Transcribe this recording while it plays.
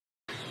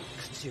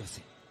What's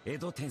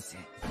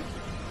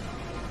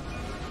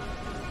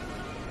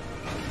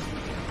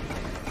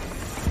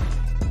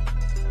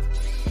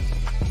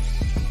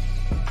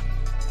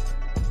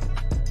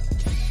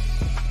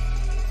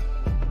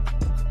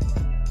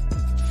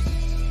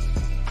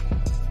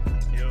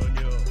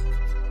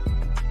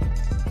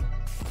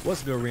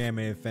good,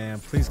 Reanimated fam?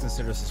 Please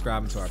consider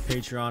subscribing to our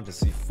Patreon to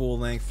see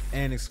full-length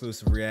and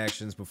exclusive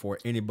reactions before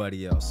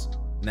anybody else.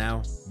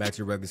 Now, back to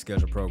your regularly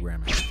scheduled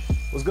programming.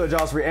 What's good,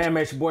 y'all? It's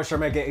Reanimated, your boy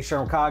Sherman, aka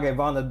Sherman Kage,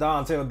 Von the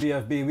Don, Taylor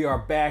BFB. We are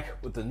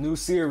back with the new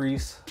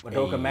series,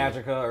 Madoka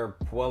Magica, or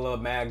Puella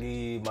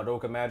Magi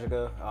Madoka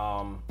Magica.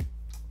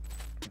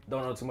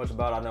 Don't know too much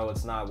about it. I know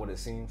it's not what it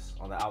seems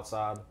on the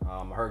outside.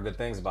 I heard good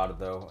things about it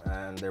though,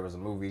 and there was a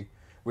movie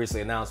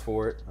recently announced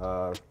for it,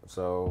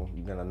 so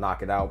you're gonna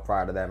knock it out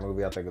prior to that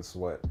movie. I think it's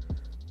what,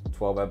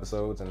 12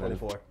 episodes and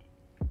 24.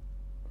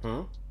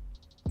 Then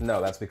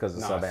no, that's because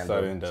it's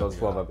sub-ended, so it's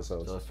 12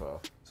 episodes. So it's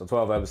 12. So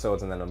 12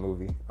 episodes and then a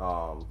movie.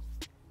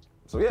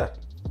 So yeah,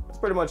 that's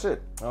pretty much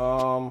it.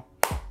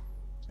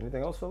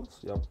 Anything else, fellas?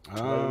 Y'all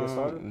ready to get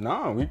started?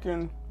 No, we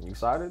can. You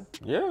excited?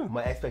 Yeah.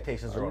 My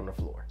expectations are on the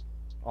floor.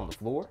 On the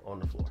floor? On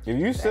the floor. If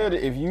you said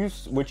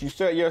what you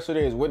said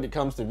yesterday is what it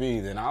comes to be,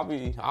 then I'll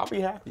be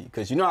happy,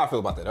 because you know how I feel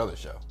about that other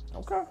show.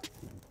 Okay.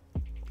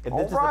 If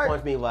this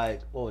disappoints me,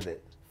 like, what was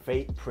it?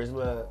 Fate,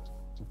 Prisma,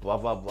 blah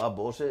blah blah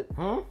bullshit.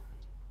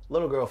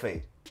 Little girl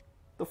Fate.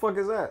 The fuck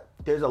is that?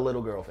 There's a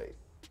little girl Fate.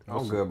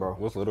 I'm good, bro.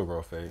 What's Little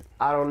Girl Fate?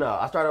 I don't know.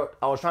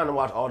 I was trying to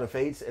watch all the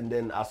Fates, and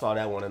then I saw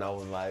that one, and I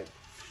was like,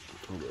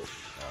 I'm good.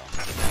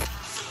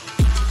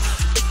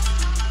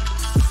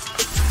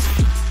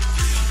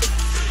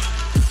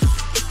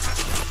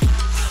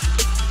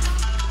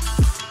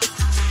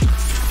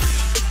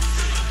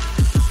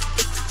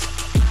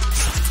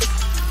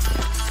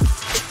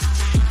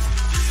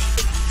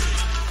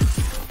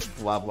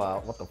 Blah blah.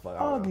 What the fuck?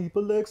 I need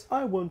flex.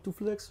 I want to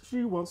flex.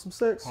 She wants some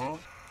sex.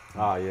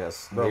 Ah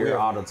yes, bro. We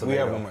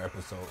have one more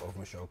episode of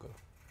Mashoka.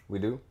 We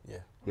do? Yeah.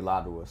 He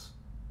lied to us.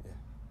 Yeah.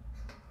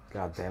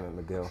 God damn it,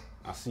 Miguel.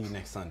 I'll see you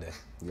next Sunday.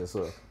 Yes,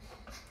 sir.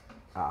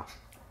 Ah.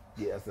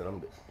 Yeah, that's it. I'm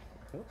good.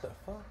 What the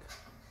fuck?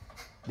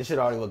 This shit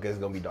already look like it's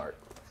gonna be dark.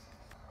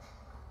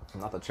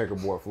 Not the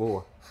checkerboard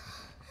floor.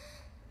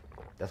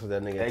 That's what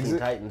that nigga Teen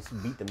Titans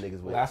beat them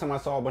niggas with. Last time I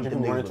saw a bunch of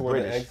people running toward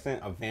the British.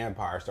 exit, a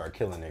vampire started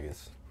killing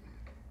niggas.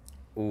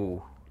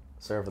 Ooh.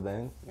 Serve for the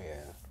end?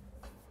 Yeah.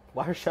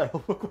 Why her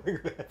shadow look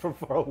like that from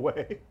far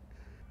away?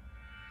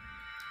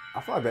 I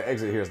feel like the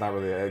exit here is not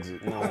really an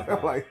exit. No,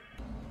 like,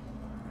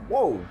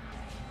 whoa.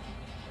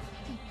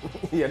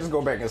 Yeah, just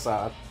go back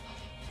inside.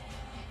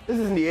 This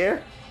is in the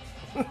air?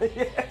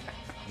 Yeah.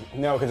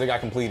 No, because it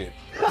got completed.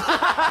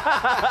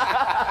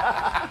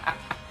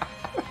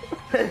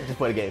 Just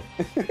play the game.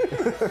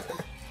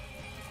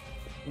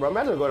 Bro,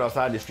 imagine going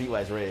outside, the street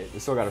lights red. You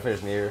still gotta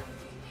finish in the air.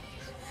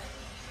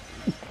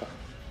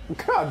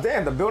 God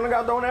damn, the building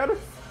got thrown at her?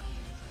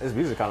 This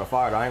music kind of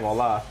fired, I ain't gonna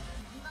lie.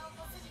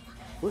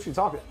 Who's she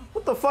talking?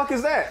 What the fuck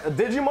is that? A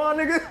Digimon,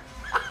 nigga?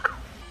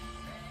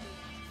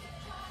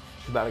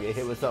 She's about to get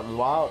hit with something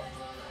wild.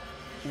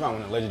 You got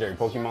one of the legendary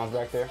Pokemons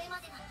back there?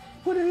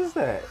 What is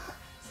that?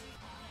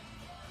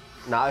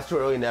 Nah, it's too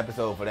early in the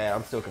episode for that.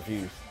 I'm still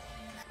confused.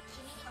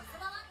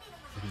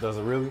 Does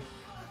it really?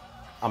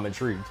 I'm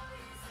intrigued.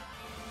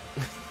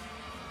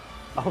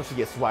 I hope she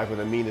gets swiped with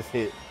the meanest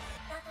hit.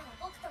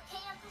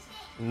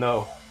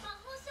 No.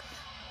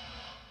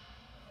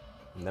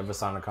 Never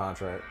sign a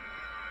contract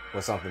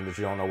with something that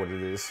you don't know what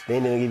it is. They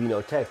ain't even give you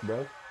no text, bro.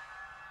 What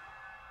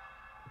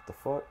the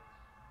fuck?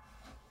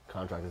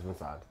 Contract has been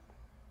signed.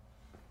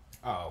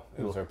 Oh,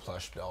 it was her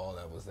plush doll.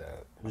 That was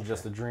that. It was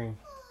just a dream.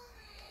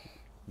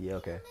 Yeah,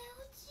 okay.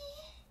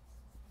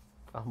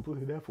 I'm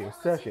believing that for a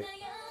second.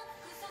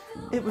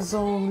 It was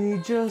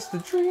only just a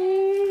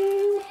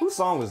dream. Whose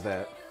song was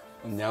that?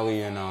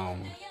 Nelly and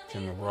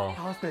Tim McGraw.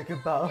 I was thinking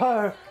about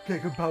her,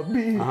 thinking about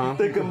me,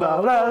 thinking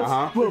about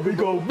us, where we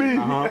gon' be.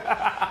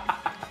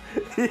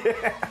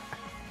 Yeah.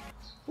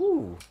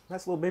 Ooh,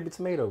 nice little baby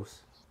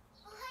tomatoes.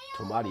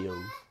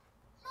 Tomatoes.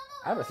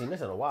 I haven't seen this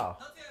in a while.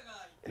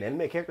 An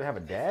anime character have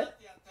a dad?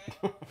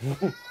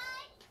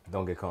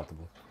 Don't get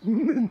comfortable.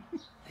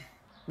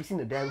 We seen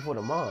the dad before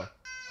the mom.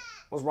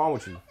 What's wrong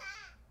with you?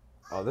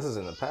 Oh, this is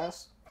in the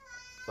past?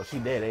 Oh, she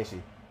dead, ain't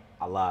she?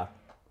 I lied.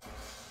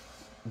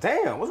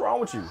 Damn, what's wrong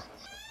with you?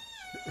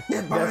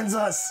 It burns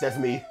us. That's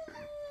me.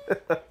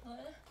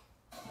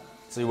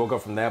 So you woke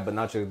up from that, but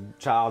not your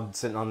child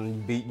sitting on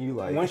you beating you?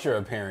 Like, Once you're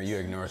a parent, you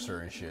ignore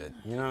certain shit,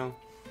 you know?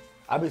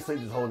 I been sleep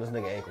just holding this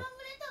nigga ankle.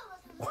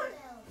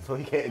 So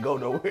he can't go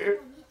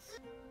nowhere.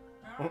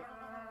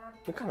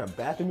 What kind of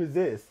bathroom is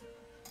this?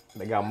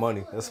 they got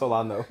money. That's all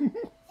I know.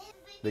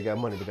 They got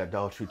money, they got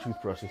Dollar Tree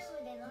toothbrushes.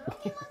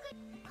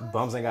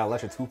 Bums ain't got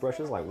electric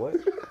toothbrushes? Like, what?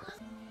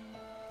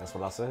 That's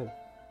what I said.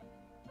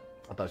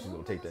 I thought she was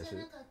gonna take that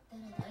shit.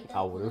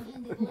 I would've.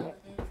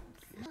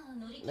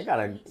 They got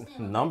a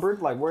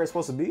numbered, like where it's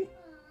supposed to be?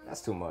 That's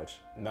too much.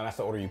 No, that's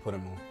the order you put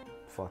them on.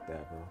 Fuck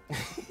that, bro.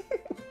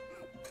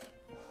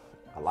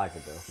 I like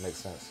it though. Makes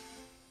sense.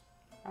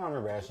 I don't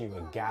remember asking you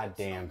a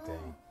goddamn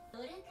thing.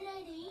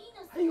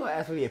 How you gonna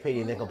ask for your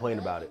opinion and then complain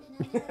about it?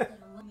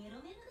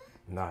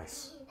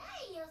 Nice.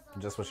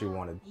 Just what she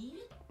wanted.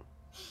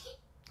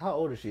 How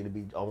old is she to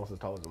be almost as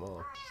tall as her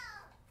mom?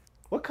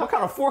 What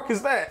kind of fork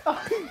is that?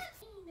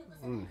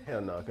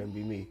 Hell no, it couldn't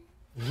be me.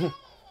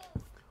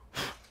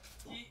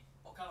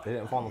 They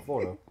didn't fall on the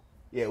floor though.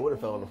 Yeah, it would have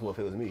fell on the floor if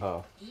it was me.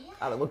 Oh.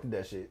 I'd have looked at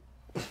that shit.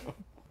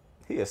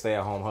 He a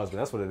stay-at-home husband.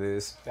 That's what it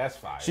is. That's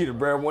fire. She the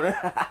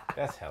breadwinner.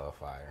 That's hella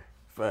fire.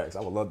 Facts. I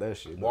would love that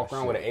shit. Walk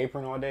around with an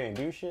apron all day and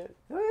do shit?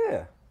 Oh,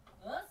 yeah.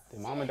 Did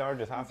mom and daughter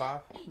just high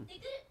five?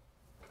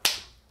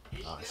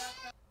 Nice.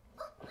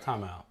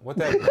 Time out. What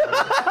that?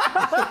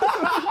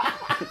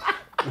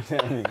 What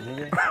that mean,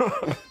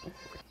 nigga?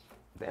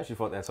 Damn, she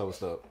fucked that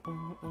toast up.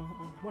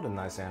 What a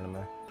nice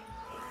anime.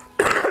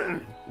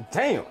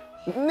 Damn.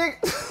 Nigga.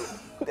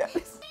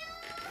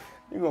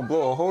 You gonna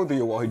blow a hole through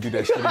your wall. He do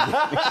that shit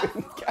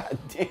again. God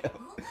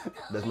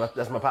damn.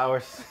 That's my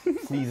powers.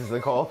 Sneezes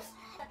and coughs.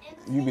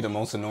 You be the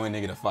most annoying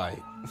nigga to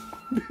fight.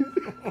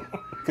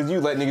 Cause you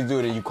let niggas do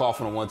it and you cough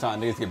on them one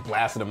time, niggas get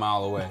blasted a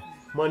mile away.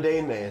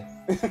 Mundane man.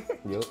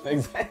 Yup,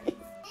 exactly.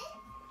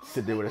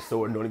 Sit there with a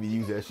sword and don't even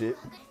use that shit.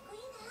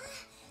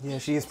 Yeah,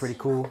 she is pretty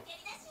cool.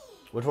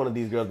 Which one of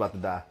these girls about to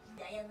die?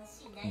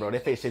 Bro, their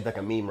face shaped like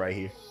a meme right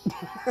here.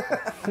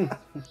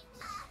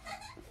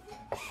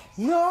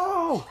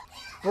 No!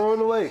 Throw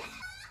it away.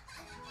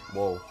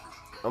 Whoa.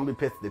 I'm gonna be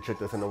pissed if they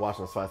tricked us into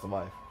watching Slice of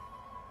Life.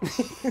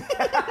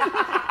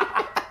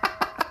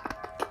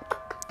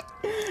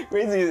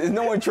 Crazy is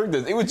no one tricked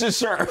us. It was just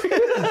Sher.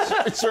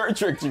 Sher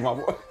tricked you, my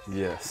boy.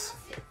 Yes.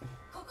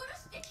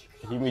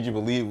 He made you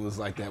believe it was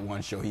like that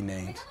one show he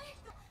named.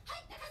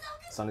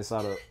 Sunny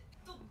side up.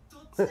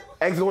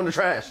 Eggs go in the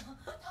trash.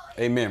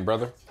 Amen,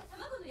 brother.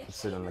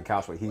 Sitting on the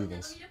couch with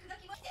heathens.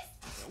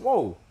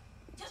 Whoa.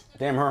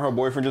 Damn, her and her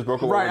boyfriend just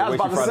broke away. Right, I was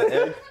about to say.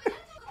 The egg.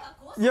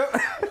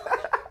 Yep.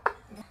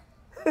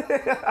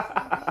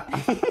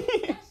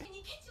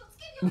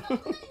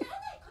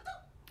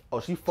 Oh,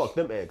 she fucked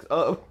them eggs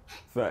up.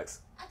 Facts.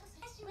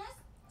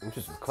 It's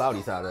just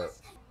cloudy side up.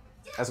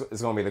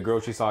 It's gonna be the girl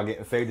she saw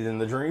getting faded in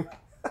the dream.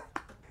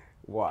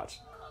 Watch.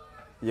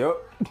 Yep.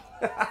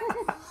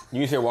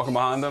 You see her walking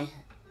behind them?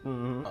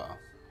 Mm-hmm.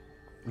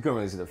 You couldn't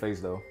really see the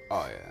face though.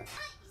 Oh, yeah.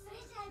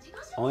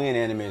 Only in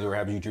animes where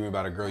happens you dream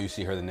about a girl, you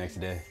see her the next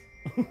day.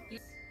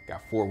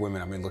 Got 4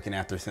 women I've been looking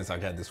after since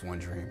I've had this one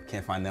dream.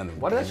 Can't find none of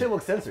them. Why does that shit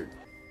look censored?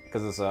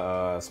 Because it's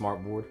a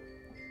smart board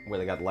where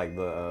they got like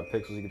the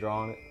pixels you can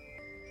draw on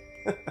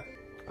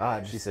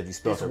it. She said you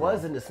spelled This it was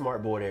wrong. in the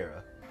smart board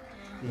era.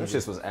 That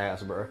shit was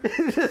ass, bro.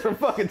 It's just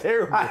fucking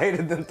terrible. I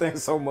hated them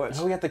things so much.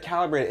 Oh, we have to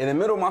calibrate it. In the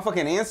middle of my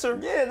fucking answer?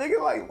 Yeah,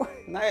 nigga, like, what?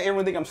 Now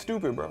everyone think I'm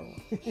stupid, bro.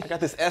 I got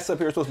this S up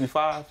here, it's supposed to be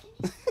 5.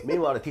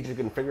 Meanwhile, the teacher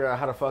couldn't figure out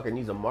how to fucking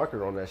use a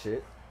marker on that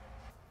shit.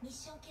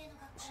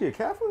 She a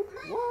Catholic?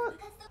 What?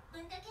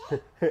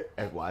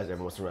 And why is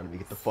everyone surrounding me?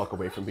 Get the fuck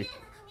away from me.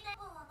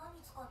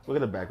 Look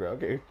at the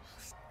background, okay?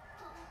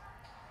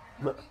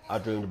 I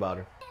dreamed about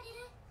her.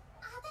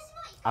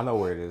 I know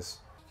where it is.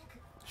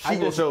 She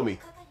will show me.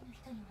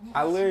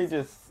 I literally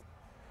just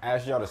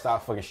asked y'all to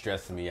stop fucking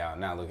stressing me out.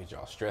 Now look at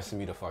y'all, stressing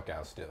me the fuck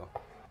out still.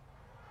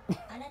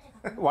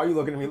 Why are you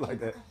looking at me like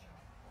that?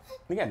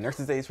 We got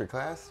nurses' aides for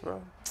class,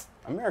 bro.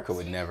 America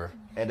would never.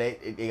 And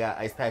they got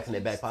ice packs in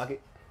their back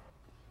pocket.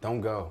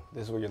 Don't go.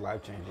 This is where your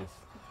life changes.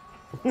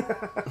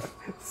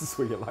 This is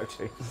where your life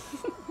changes.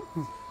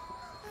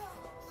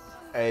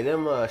 Hey,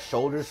 them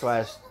shoulders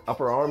 /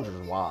 upper arms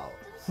are wild.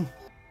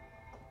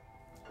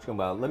 She's gonna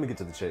be like, let me get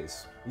to the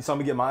chase. You saw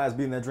me get my ass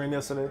beat in that dream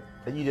yesterday?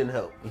 And you didn't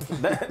help.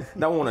 That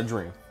wasn't a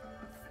dream.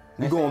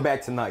 You going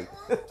back tonight.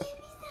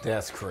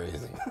 That's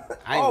crazy.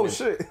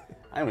 Shit.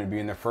 I didn't even be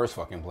in their first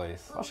fucking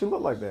place. Why she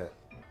look like that?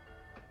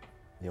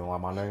 You don't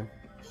like my name?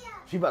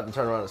 She about to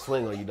turn around and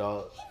swing on you,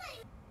 dog.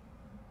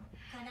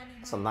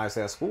 It's a nice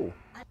ass school.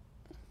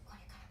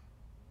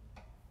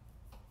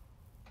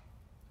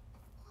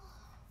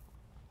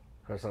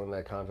 Her signing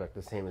that contract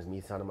the same as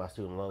me signing my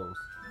student loans.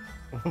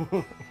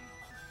 I'm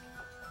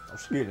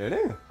just getting it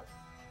in.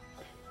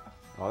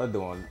 Oh, they're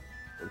doing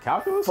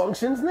calculus?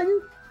 Functions,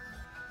 nigga?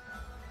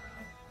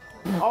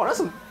 Oh, that's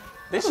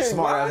a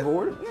smart ass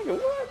board. Nigga,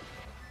 what?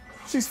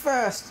 She's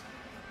fast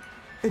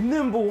and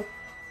nimble.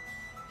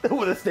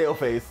 With a stale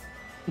face.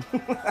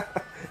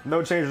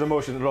 No change of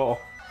emotion at all.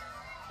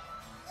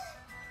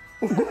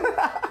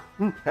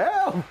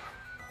 Hell!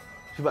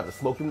 She about to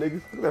smoke them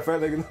niggas. Look at that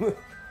fat nigga.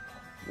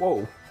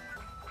 Whoa.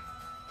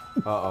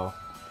 Uh-oh.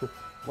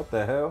 What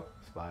the hell?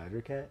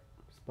 Spider cat.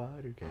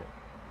 Spider cat.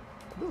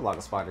 This is like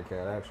a spider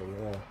cat, actually,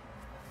 yeah.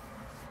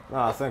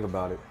 Nah, I think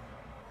about it.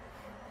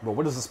 But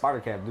what does a spider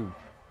cat do?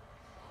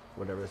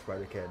 Whatever a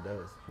spider cat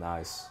does.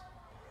 Nice.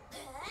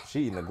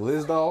 She eating a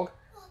glizz dog?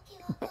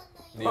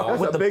 That's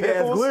with a the big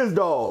ass pickles? glizz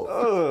dog.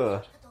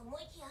 Ugh.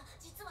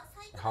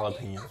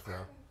 Jalapenos, bro.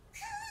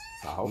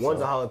 I hope One's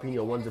so. a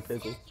jalapeno, one's a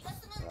pickle.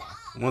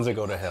 Ones that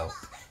go to hell.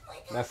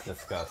 That's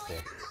disgusting.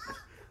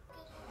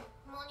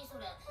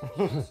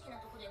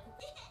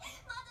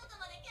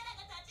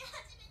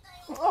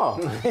 Oh.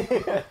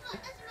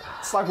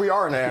 It's like we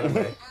are in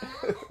anime.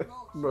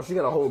 Bro, she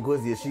got a whole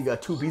glizzy and she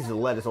got 2 pieces of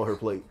lettuce on her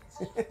plate.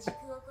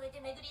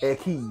 And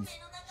keys.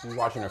 She's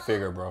watching her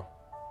figure, bro.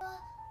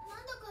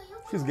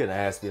 She's getting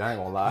ass beat, I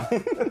ain't gonna lie.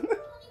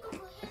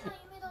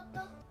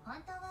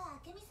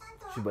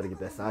 She better get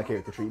that side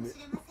character treatment.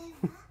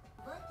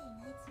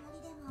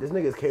 This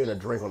nigga's carrying a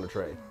drink on the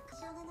tray.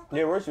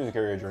 Yeah, where's she supposed to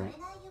carry a drink?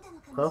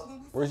 Huh?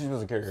 Where's she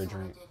supposed to carry a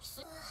drink?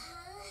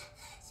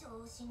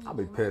 I'll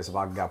be pissed if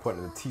I got put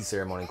in the tea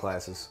ceremony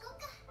classes.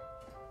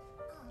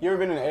 You ever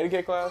been in an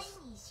etiquette class?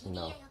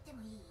 No.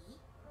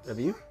 Have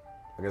you?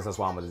 I guess that's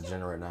why I'm a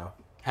degenerate now.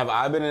 Have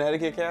I been in an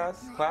etiquette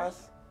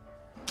class?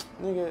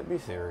 Nigga, be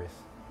serious.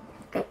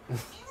 I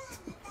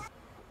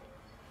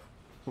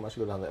should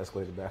go down the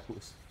escalator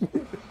backwards.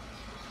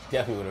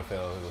 Definitely would have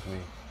failed if it was me.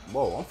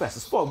 Whoa, I'm fast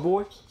as fuck,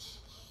 boy.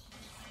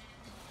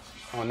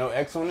 Oh, no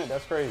X on it?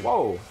 That's crazy.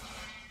 Whoa.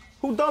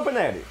 Who dumping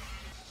at it?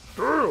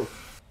 Damn.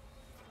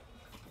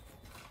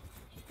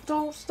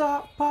 Don't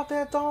stop, pop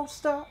that, don't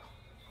stop.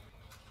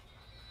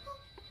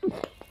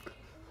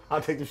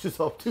 I'll take the shits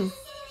off too.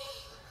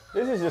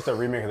 This is just a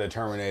remake of the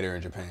Terminator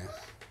in Japan.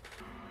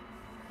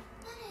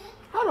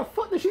 How the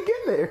fuck did she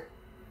get there?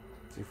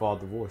 She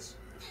followed the voice.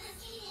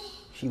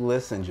 She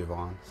listened,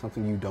 Javon.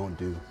 Something you don't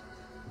do.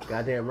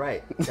 Goddamn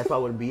right. That's why I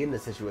wouldn't be in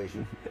this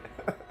situation.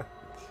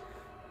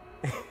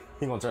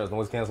 He gonna turn his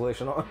noise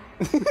cancellation on?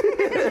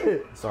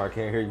 Sorry, I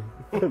can't hear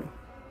you.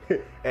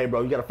 Hey,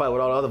 bro, you gotta fight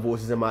with all the other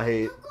voices in my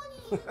head.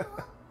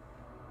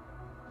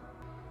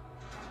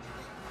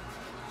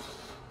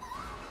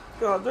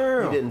 God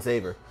damn. You didn't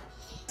save her.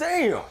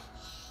 Damn.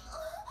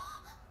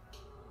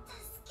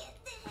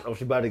 Oh,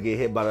 she about to get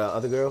hit by the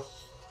other girl?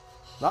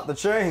 Not the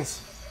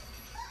chains.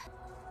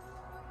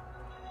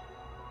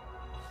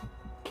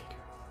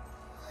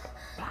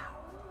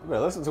 You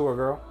better listen to her,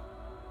 girl.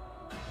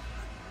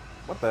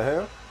 What the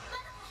hell?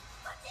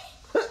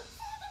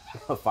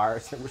 A fire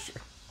extinguisher.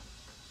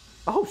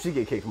 I hope she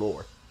get kicked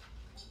more.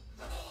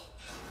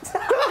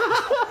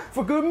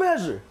 For good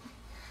measure.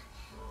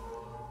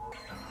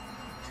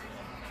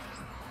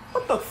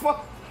 What the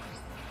fuck?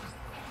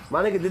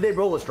 My nigga, did they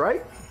roll a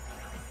strike?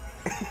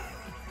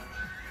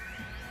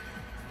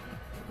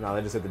 No,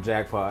 they just hit the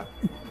jackpot.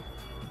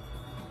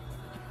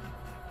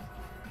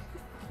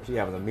 She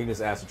having the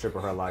meanest acid trip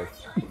of her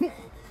life.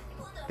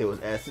 It was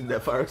acid in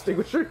that fire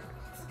extinguisher.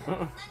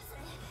 Are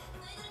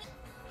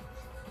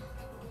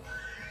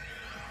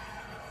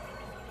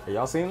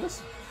y'all seeing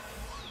this?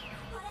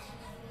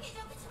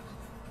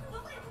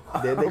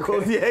 Then they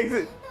closed the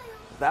exit.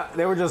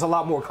 They were just a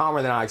lot more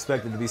calmer than I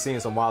expected to be seeing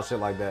some wild shit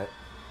like that.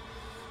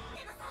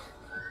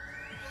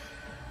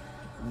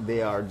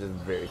 They are just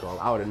very calm.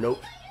 I would have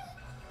noped.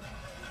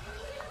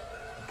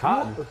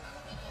 Cotton.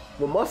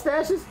 With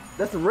mustaches?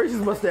 That's the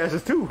racist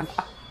mustaches too.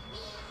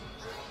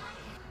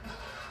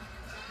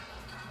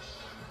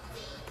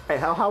 Hey,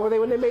 how were they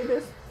when they made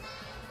this?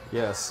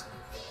 Yes.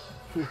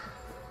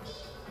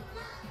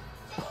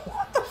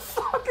 What the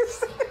fuck is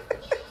this?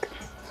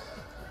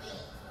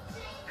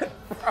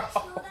 Bro.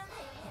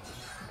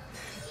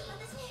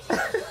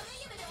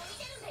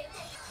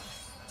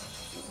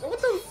 What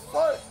the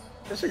fuck?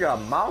 This shit got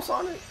a mouse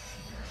on it?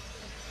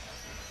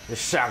 The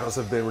shackles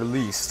have been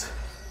released.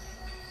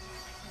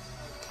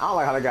 I don't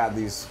like how they got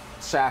these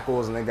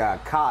shackles and they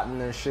got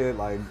cotton and shit.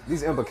 Like,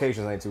 these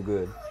implications ain't too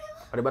good.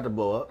 Are they about to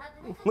blow up?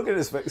 Look at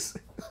his face.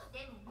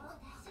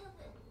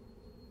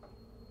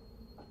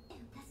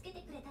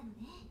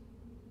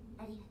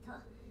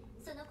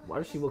 Why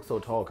does she look so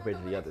tall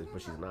compared to the others,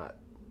 but she's not?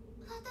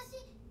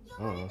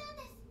 I don't know.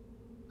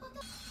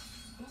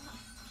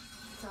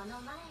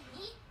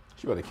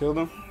 She about to kill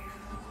them?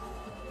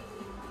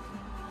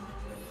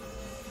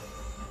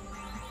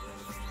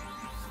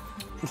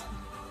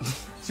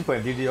 She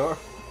playing DDR.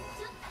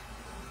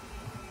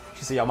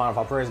 She said, y'all mind if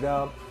I praise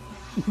God?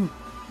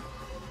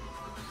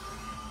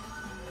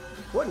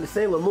 What in the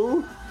Sailor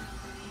Moon?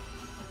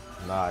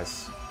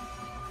 Nice.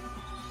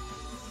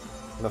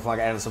 Nothing like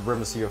adding some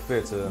ribbons to your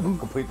fit to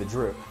complete the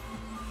drip.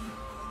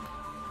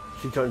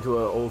 She turned into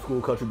an old school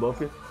country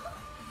bumpkin.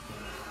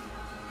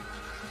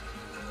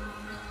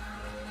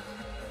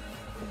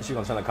 She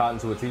gonna turn the cotton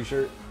to a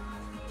t-shirt?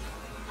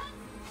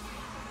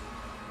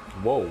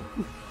 Whoa.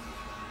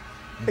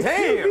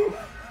 Damn!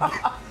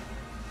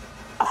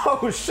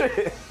 Oh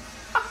shit!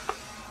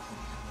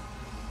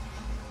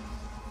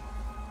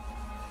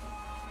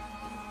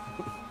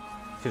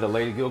 She's a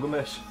Lady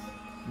Gilgamesh.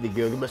 The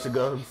Gilgamesh of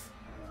guns.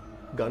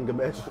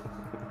 Gungamesh.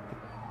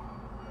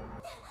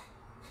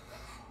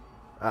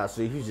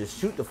 So if you just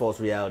shoot the false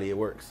reality, it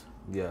works.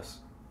 Yes.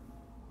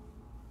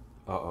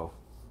 Uh-oh.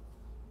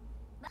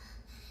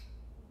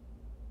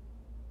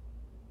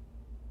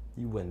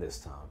 You win this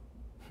time.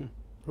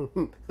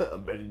 I'm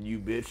better than you,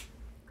 bitch.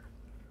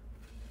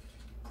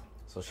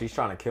 So she's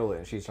trying to kill it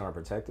and she's trying to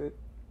protect it?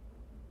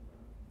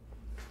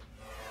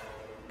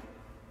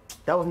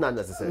 That was not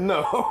necessary.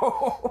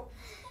 No.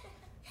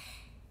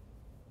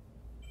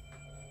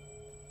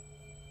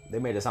 They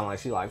made it sound like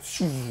she like,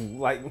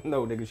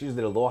 no nigga, she just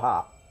did a little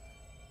hop.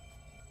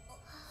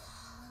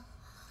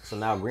 So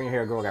now green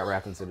hair girl got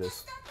wrapped into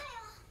this.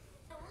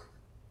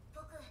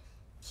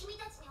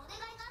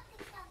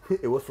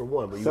 It was for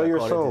one, but you Sell got your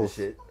caught into soul. this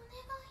shit.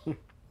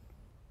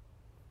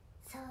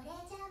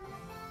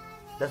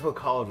 That's what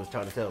college was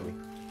trying to tell me.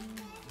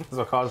 That's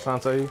what college trying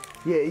to tell you?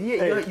 Yeah,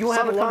 Hey, you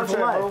have a wonderful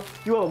contract,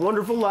 life. You have a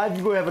wonderful life.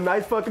 You're gonna have a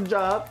nice fucking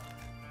job.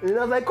 And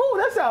I was like, cool,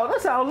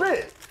 that's how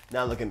lit.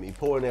 Now look at me,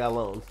 pouring out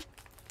loans.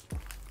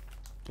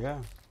 Yeah.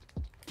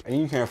 And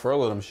you can't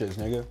furlough them shits,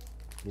 nigga.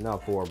 You're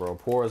not poor, bro.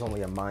 Poor is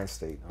only a mind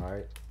state, all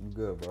right? You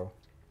good, bro.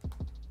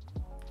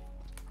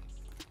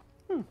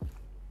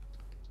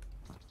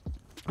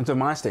 It's a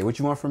mind state. What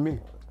you want from me?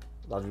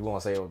 Thought you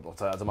want to say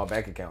it to my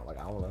bank account. Like,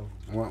 I don't know.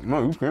 Well,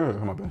 no, you can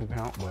have my bank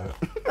account, but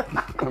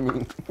I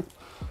mean,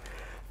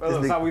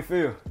 That's how we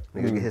feel.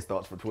 Nigga get his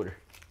thoughts from Twitter.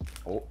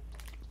 Oh,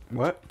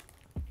 what?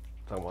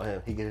 Talking about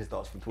him, he get his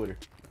thoughts from Twitter.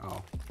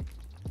 Oh.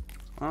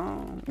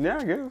 Yeah,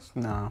 I guess.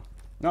 Nah,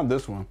 not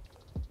this one.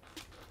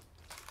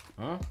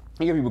 huh?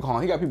 He got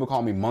people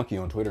calling me monkey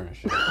on Twitter and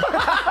shit.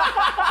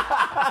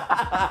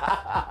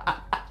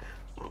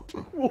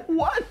 What?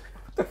 What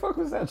the fuck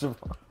was that,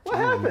 Javon? What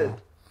happened?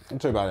 I'll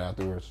tell you about it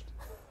afterwards.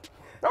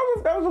 That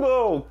was a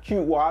little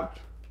cute watch.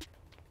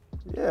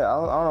 Yeah, I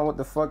don't know what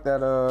the fuck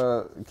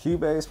that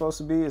Cube is supposed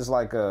to be. It's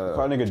like a...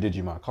 Call a nigga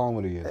Digimon. Call him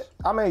what he is.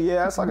 I mean,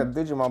 yeah, it's like a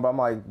Digimon, but I'm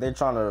like, they're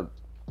trying to...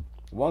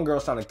 One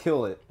girl's trying to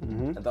kill it,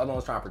 and the other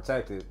one's trying to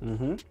protect it.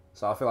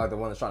 So I feel like the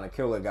one that's trying to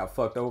kill it got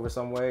fucked over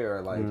some way,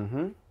 or like,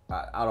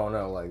 I don't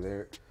know, like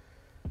they're...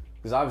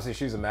 Because obviously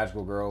she's a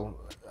magical girl,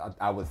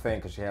 I would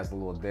think, because she has the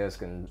little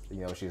disc, and you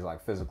know she's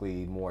like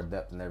physically more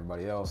adept than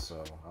everybody else.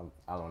 So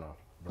I don't know,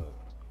 but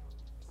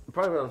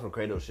Probably on some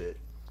Kratos shit.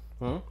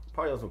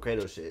 Probably on some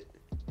Kratos shit.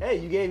 Hey,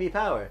 you gave me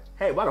power.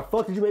 Hey, why the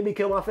fuck did you make me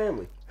kill my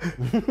family?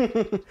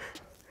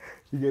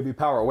 you gave me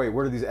power. Wait,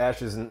 where are these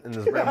ashes in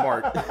this red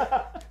mark?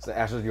 It's the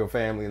ashes of your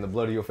family and the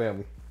blood of your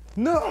family.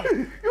 No,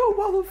 you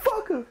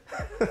motherfucker.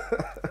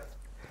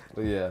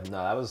 But yeah,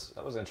 no, that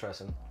was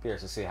interesting.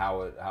 Curious to see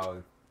how it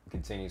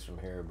continues from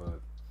here, but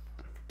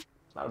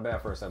not a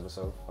bad first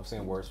episode. I've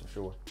seen worse for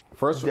sure.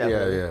 First,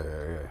 Definitely.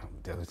 yeah.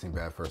 Definitely seen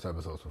bad first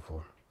episodes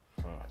before.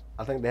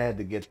 I think they had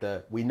to get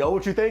the, we know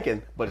what you're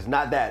thinking, but it's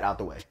not that out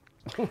the way.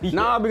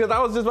 Nah, because I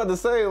was just about to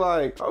say,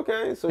 like,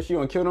 okay, so she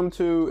gonna kill them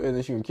two, and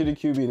then she gonna kill the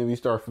QB, and then we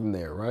start from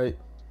there, right?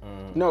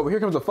 No, but here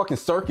comes a fucking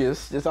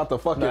circus just out the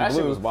fucking That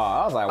shit blue. was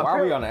wild. I was like, why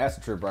are we on an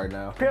acid trip right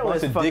now? Apparently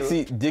Bunch it's of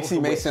fucking- Dixie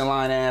Mason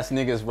line ass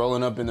niggas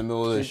rolling up in the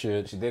middle of this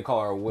shit. She did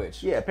call her a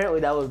witch. Yeah, apparently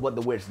that was what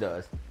the witch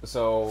does.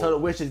 So So the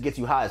witch just gets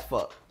you high as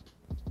fuck.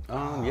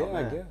 Yeah,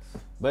 I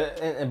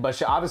guess. but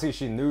she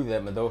obviously knew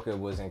that Madoka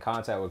was in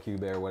contact with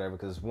Cube or whatever,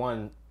 because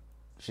one,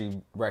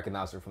 she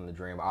recognized her from the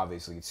dream,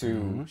 obviously.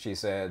 Two, she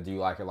said, "Do you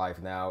like your life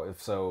now?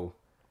 If so,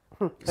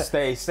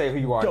 stay who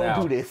you are Don't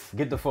now. do this.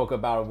 Get the fuck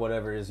about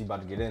whatever it is you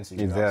about to get into."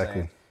 You know what I'm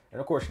Exactly. saying?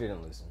 And of course, she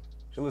didn't listen.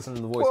 She listened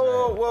to the voice. in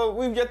her head. Well,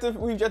 we've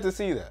yet to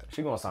see that.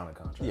 She gonna sign a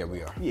contract. Yeah,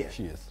 we are. Yeah.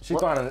 She is. She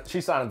signed a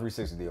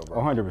 360 deal, bro.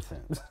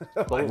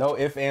 100%. Like, no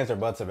ifs, ands, or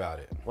buts about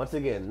it. Once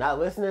again, not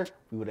listening,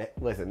 we would have,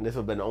 listen, this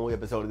would have been the only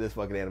episode of this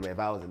fucking anime if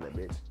I was in that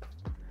bitch.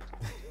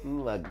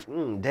 I'm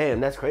like, damn,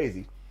 that's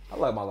crazy. I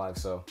like my life,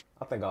 so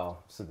I think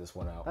I'll sit this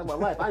one out. That's my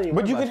life. I didn't even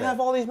But worry you about can that. have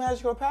all these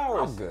magical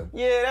powers. I'm good.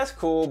 Yeah, that's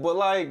cool, but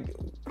like,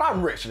 But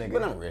I'm rich, nigga.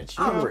 But I'm rich.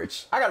 I'm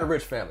rich. I got a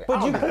rich family. but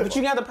I you don't give a but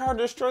you can have the power to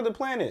destroy the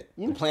planet.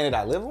 The planet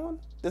I live on.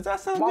 Does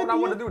that sound Why good would I to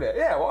want you? to do that?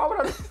 Yeah,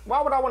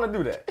 why would I want to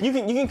do that? You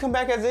can come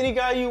back as any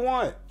guy you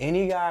want.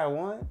 Any guy I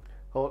want.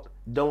 Hold,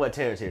 don't let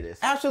Terrence hear this.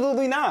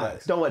 Absolutely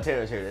not. Don't let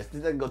Terrence hear this.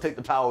 This nigga go take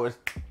the powers.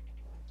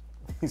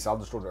 He said, I'll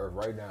destroy the earth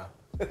right now.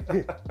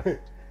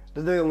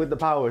 This nigga with the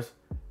powers.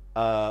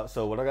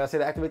 So what I gotta say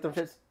to activate them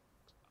shits?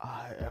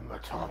 I am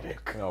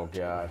atomic. Oh,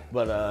 God.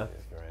 But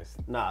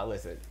nah,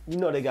 listen. You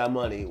know they got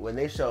money when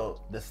they show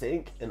the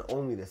sink and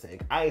only the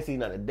sink. I ain't seen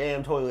not a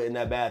damn toilet in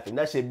that bathroom.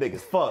 That shit big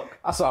as fuck.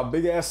 I saw a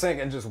big-ass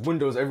sink and just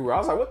windows everywhere. I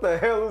was like, what the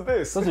hell is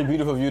this? Such a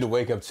beautiful view to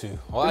wake up to.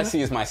 All I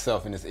see is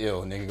myself and it's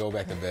ill. Nigga, go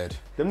back to bed.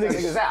 Them Is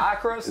niggas, that eye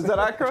crust? Is that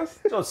eye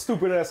crust? Get your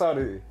stupid ass out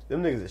of here.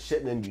 them niggas is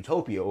shitting in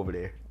Utopia over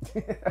there.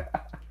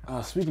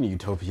 Speaking of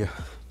Utopia.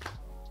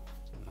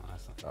 No,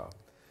 that's not. Oh.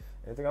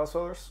 Anything else,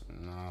 fellas?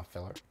 No,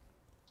 feller.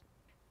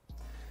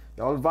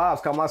 Y'all the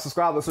vibes. Comment, like,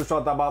 subscribe. Let's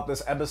talk about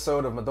this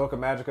episode of Madoka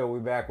Magica. We'll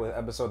be back with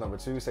episode number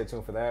 2. Stay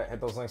tuned for that.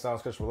 Hit those links down in the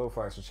description below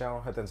for extra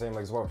channel. Hit that same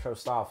links as well. Show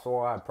stop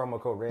for promo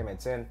code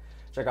Reanimated10.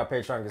 Check out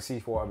Patreon to see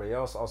for everybody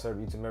else. Also have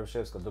YouTube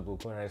memberships. Go to Blue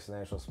Queen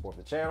National support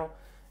the channel.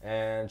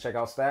 And check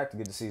out Stack to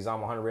get to see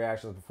Zom 100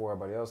 reactions before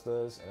everybody else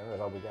does. And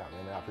that's all we got,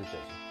 man. I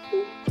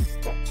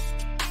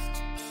appreciate you.